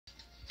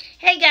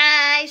Hey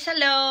guys!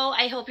 Hello!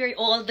 I hope you're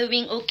all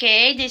doing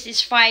okay. This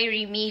is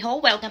Fiery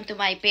Miho. Welcome to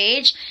my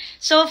page.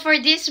 So for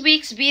this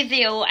week's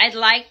video, I'd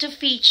like to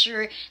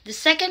feature the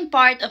second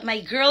part of my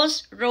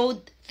girls'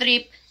 road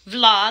trip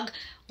vlog,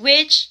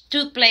 which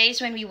took place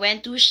when we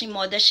went to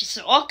Shimoda,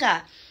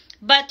 Shizuoka.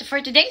 But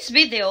for today's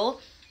video,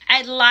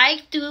 I'd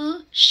like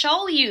to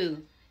show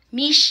you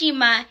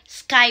Mishima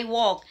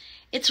Skywalk.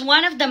 It's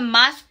one of the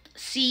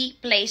must-see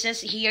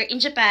places here in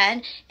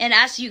Japan, and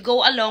as you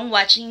go along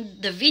watching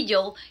the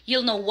video,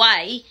 you'll know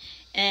why.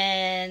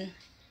 And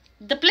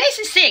the place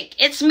is sick.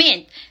 It's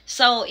mint.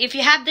 So if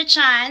you have the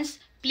chance,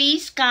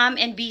 please come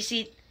and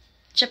visit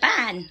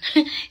Japan,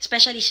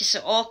 especially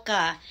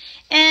Shizuoka.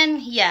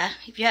 And yeah,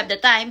 if you have the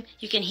time,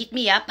 you can hit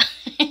me up.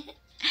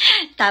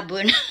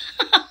 Tabun.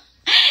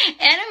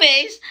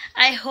 Anyways,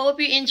 I hope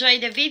you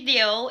enjoyed the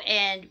video,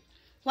 and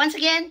once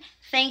again,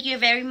 thank you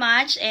very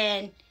much,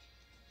 and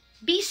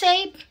be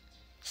safe,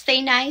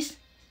 stay nice,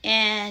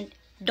 and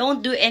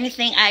don't do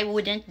anything I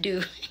wouldn't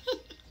do.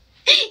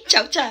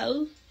 Ciao,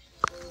 ciao.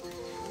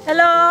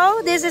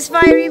 Hello, this is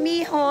Fiery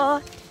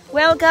Miho.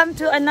 Welcome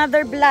to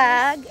another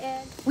vlog.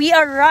 We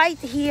are right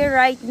here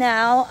right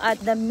now at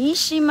the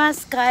Mishima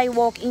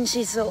Skywalk in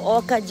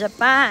Shizuoka,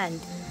 Japan.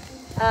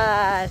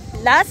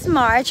 Last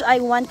March, I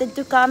wanted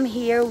to come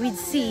here with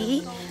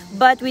C,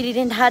 but we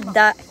didn't have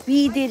the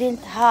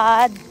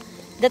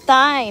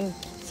time.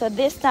 So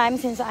this time,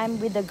 since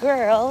I'm with the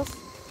girls,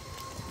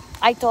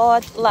 I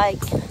thought like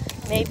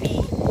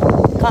maybe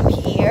come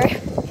here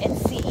and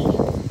see.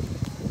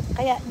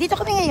 Kaya dito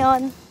kami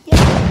ngayon. Yeah.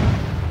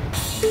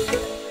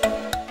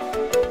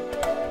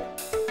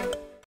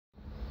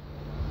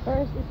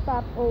 First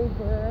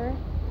stopover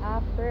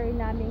after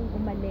naming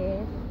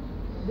umalis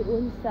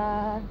doon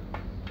sa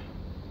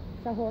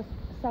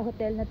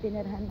hotel na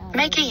tinirhan namin.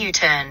 Make a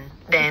U-turn,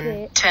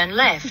 then turn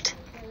left.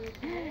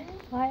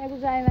 Hi,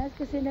 gozaimasu,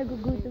 kasi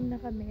nagugutom na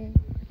kami.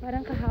 Parang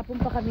kahapon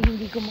pa kami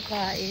hindi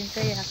kumakain,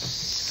 kaya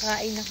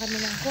kain na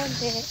kami ng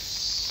konti.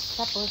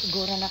 Tapos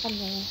gora na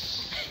kami.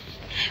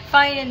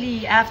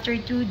 Finally, after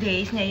 2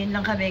 days, ngayon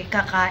lang kami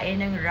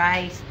kakain ng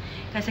rice.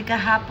 Kasi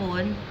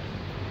kahapon,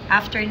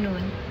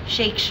 afternoon,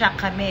 Shake Shack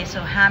kami.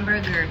 So,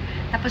 hamburger.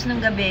 Tapos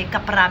nung gabi,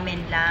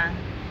 kapramen lang.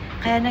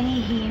 Kaya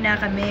nangihina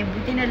kami.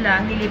 Buti na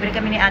lang, nilibre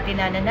kami ni Ate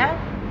Nana na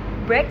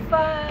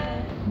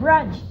breakfast.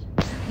 Brunch.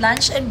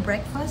 Lunch and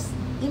breakfast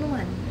in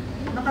one.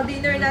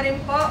 Naka-dinner na rin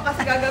po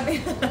kasi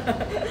gagabi.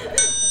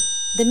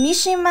 The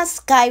Mishima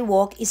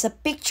Skywalk is a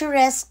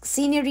picturesque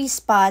scenery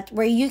spot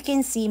where you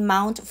can see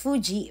Mount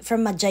Fuji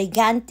from a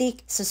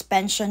gigantic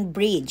suspension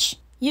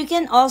bridge. You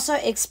can also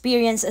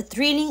experience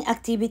thrilling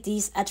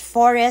activities at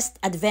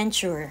Forest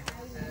Adventure.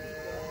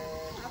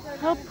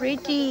 How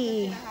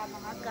pretty!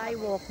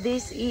 Skywalk.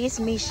 This is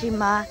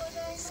Mishima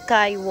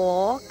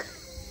Skywalk.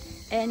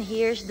 And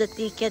here's the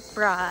ticket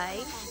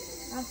price.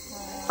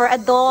 For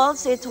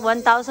adults, it's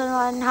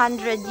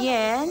 1,100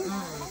 yen.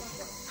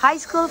 High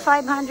school,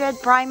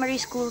 500. Primary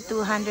school,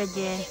 200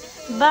 yen.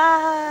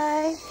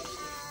 Bye!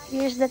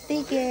 Here's the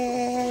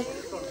ticket.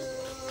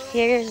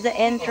 Here's the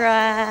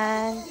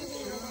entrance.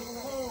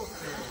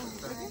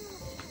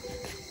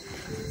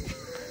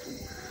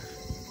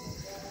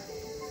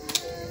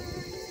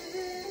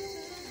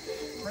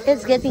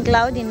 It's getting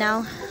cloudy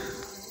now.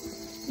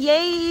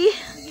 Yay!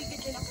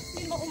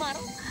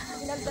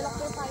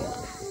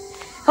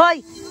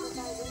 Hoy!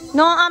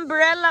 No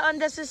umbrella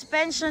on the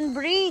suspension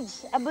bridge.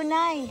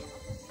 Abunay.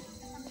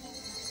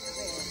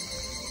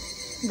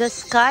 The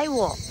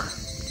Skywalk.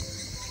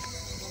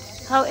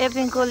 How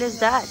effing cool is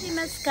that?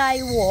 Mishima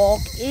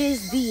Skywalk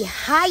is the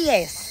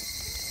highest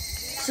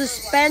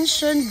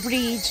suspension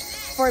bridge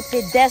for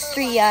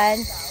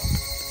pedestrian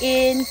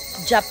in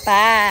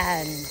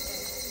Japan.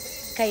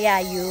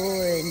 Kaya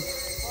yun.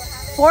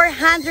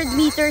 400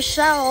 meters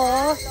siya,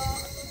 oh.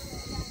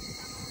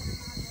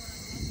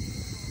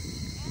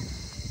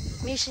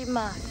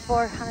 Mishima,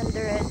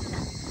 400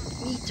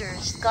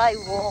 meters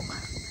skywalk.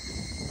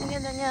 Ang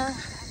ganda niya.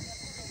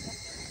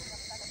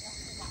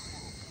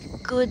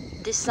 Good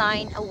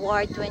Design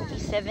Award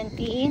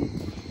 2017.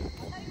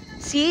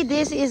 See,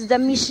 this is the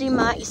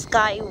Mishima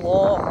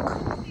Skywalk.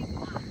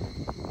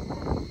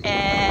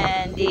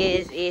 And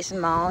this is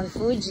Mount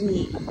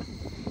Fuji.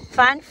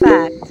 Fun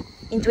fact,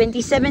 in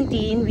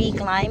 2017, we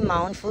climbed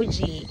Mount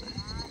Fuji.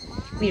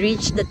 We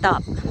reached the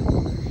top.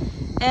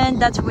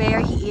 And that's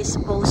where he is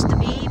supposed to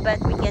be,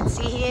 but we can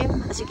see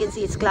him. As you can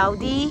see, it's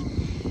cloudy.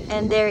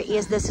 And there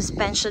is the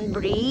suspension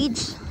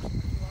bridge.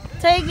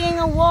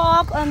 Taking a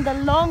walk on the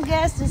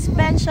longest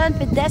suspension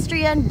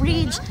pedestrian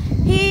bridge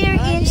here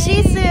in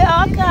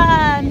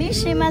Shizuoka,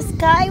 Mishima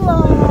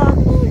Skywalk.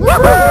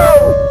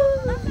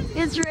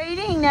 It's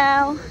raining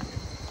now.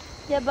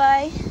 Yeah,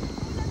 bye.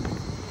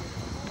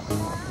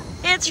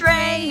 It's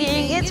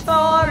raining, it's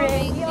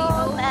pouring, the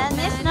old man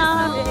is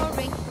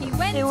snoring. He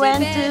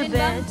went to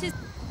bed.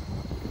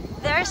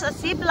 There's a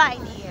zip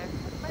line here.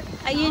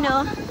 You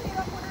know,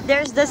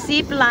 there's the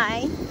zip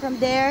line from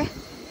there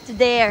to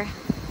there.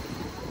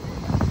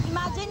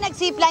 Imagine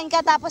nag-zip line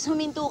ka tapos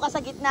huminto ka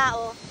sa gitna,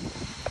 oh.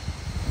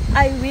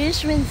 I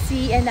wish when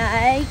C and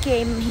I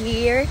came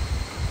here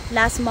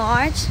last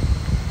March,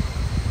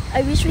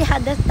 I wish we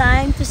had the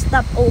time to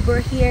stop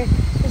over here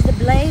because the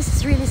place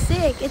is really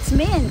sick. It's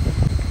mint.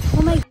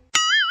 Oh my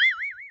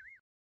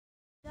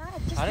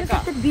God, just look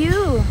at the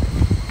view.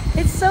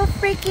 It's so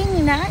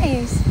freaking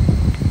nice.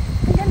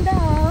 Ang ganda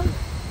oh.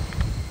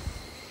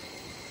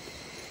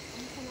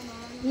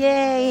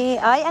 Yay!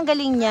 Ay, ang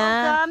galing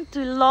niya. Welcome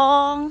to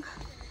long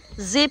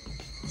zip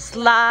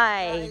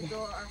slide.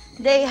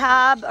 They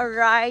have a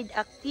ride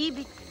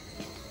activity.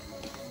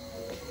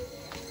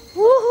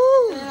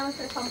 Woohoo!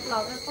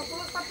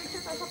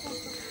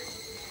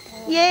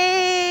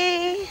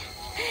 Yay!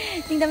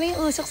 Tingnan mo yung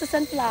usok sa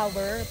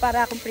sunflower.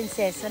 Para akong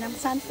prinsesa ng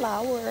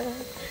sunflower.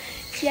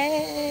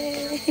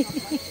 Yay!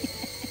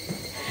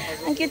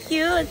 Ang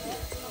cute-cute.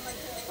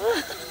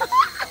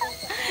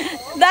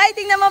 Dahil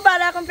tingnan mo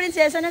para akong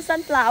prinsesa ng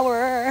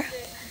sunflower.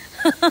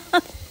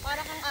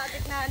 Para kang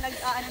adik na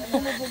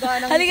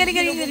bumubuga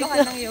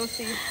ng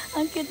yosi.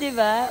 Ang cute,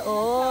 diba?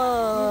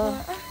 Oh.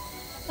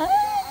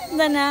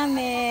 Na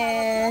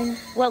namin.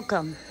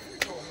 Welcome.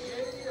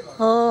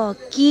 Oh,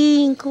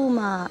 king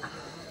kuma.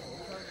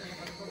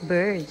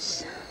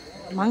 Birds.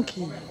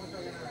 Monkey.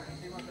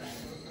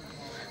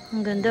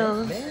 Ang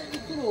ganda.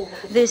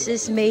 This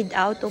is made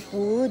out of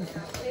wood.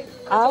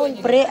 Owl,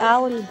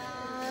 pre-owl.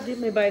 Hindi,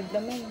 may vibe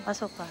naman.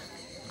 Pasok ka.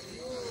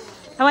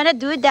 I wanna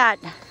do that.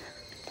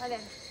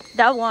 Alin?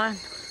 That one.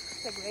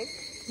 Segway?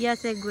 Yeah,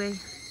 segway.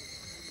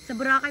 Sa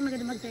Boracay,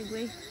 maganda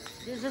mag-segway.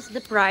 This is the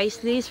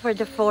price list for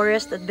the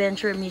Forest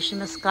Adventure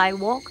Mishima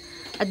Skywalk.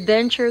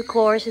 Adventure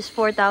course is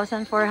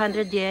 4,400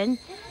 yen.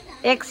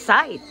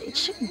 Excite. It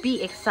should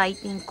be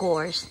exciting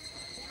course.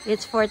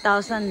 It's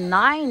 4,900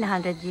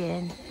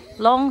 yen.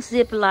 Long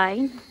zip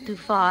line,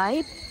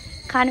 2,500.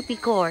 Canopy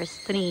course,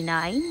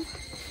 3,900.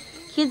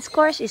 Kids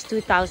course is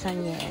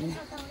 2,000 yen.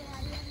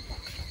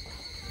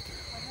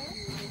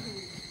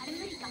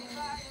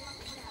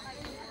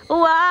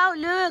 Wow,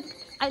 look!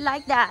 I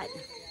like that.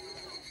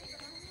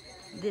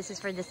 This is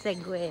for the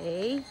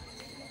Segway.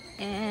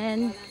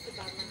 And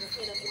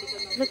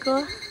look,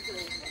 oh.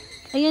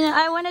 Ayun,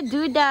 I wanna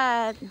do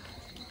that.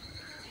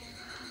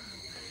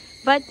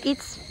 But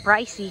it's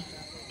pricey.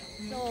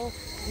 So,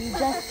 we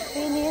just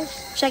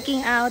finished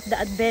checking out the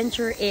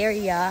adventure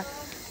area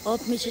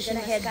of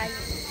Mishima.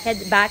 Head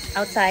back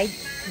outside,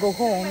 go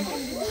home.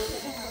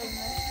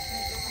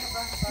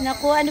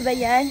 Naku, ano ba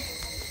yan?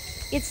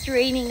 It's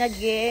raining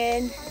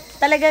again.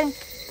 Talagang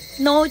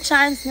no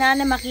chance na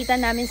makita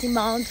namin si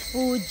Mount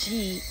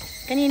Fuji.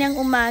 Kaninang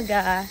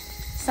umaga,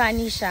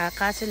 sunny siya,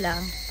 kaso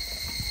lang,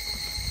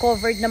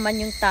 covered naman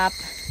yung top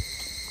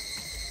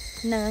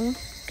ng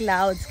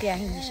clouds, kaya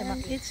hindi siya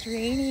makita. It's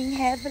raining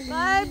heavily.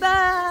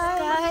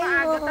 Bye-bye!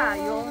 Maaga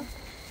tayo.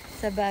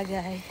 Sa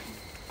bagay.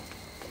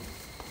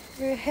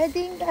 We're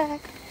heading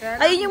back.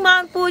 Ayun yung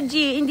Mount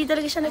Fuji. Hindi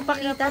talaga siya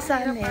nagpakita sa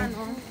amin.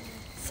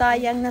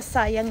 Sayang na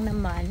sayang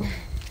naman.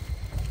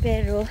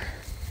 Pero,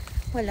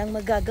 walang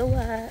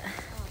magagawa.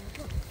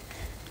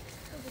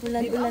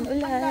 Ulan.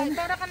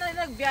 Para ka na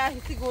nagbiyahe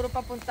siguro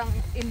papuntang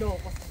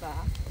Ilocos ba?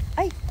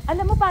 Ay,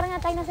 alam mo, parang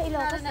nga tayo nasa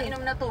Ilocos. Para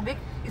nainom na tubig,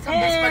 isang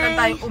beses pa lang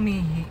tayo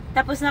umihi.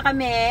 Tapos na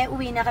kami,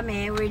 uwi na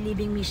kami. We're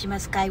leaving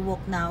Mishima Skywalk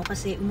now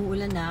kasi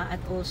umuulan na.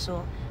 At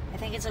also, I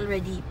think it's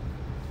already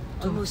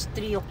almost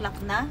 3 o'clock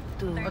na.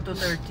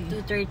 2:30.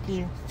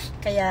 2:30.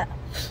 Kaya,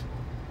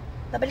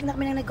 babalik na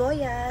kami ng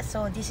Nagoya.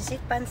 So, this is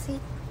it,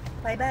 Pansit.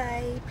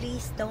 Bye-bye.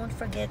 Please don't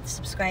forget to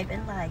subscribe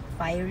and like.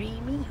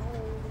 Fiery Miho.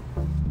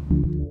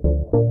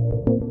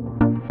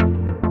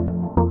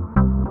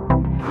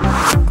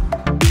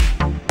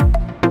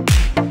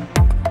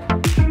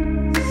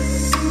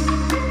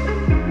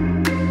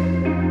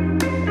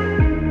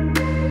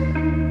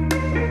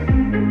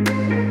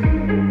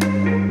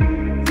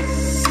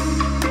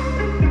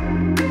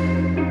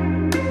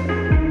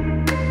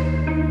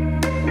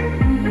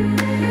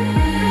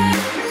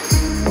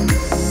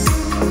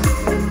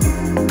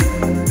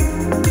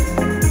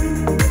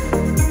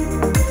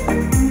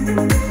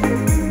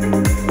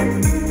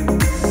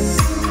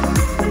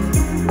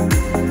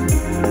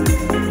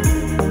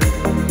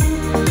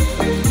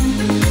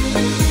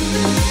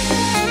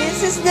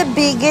 The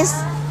biggest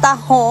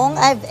tahong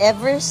I've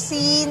ever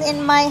seen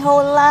in my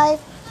whole life.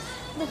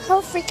 Look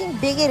how freaking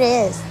big it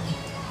is.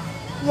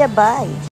 Yeah, bye.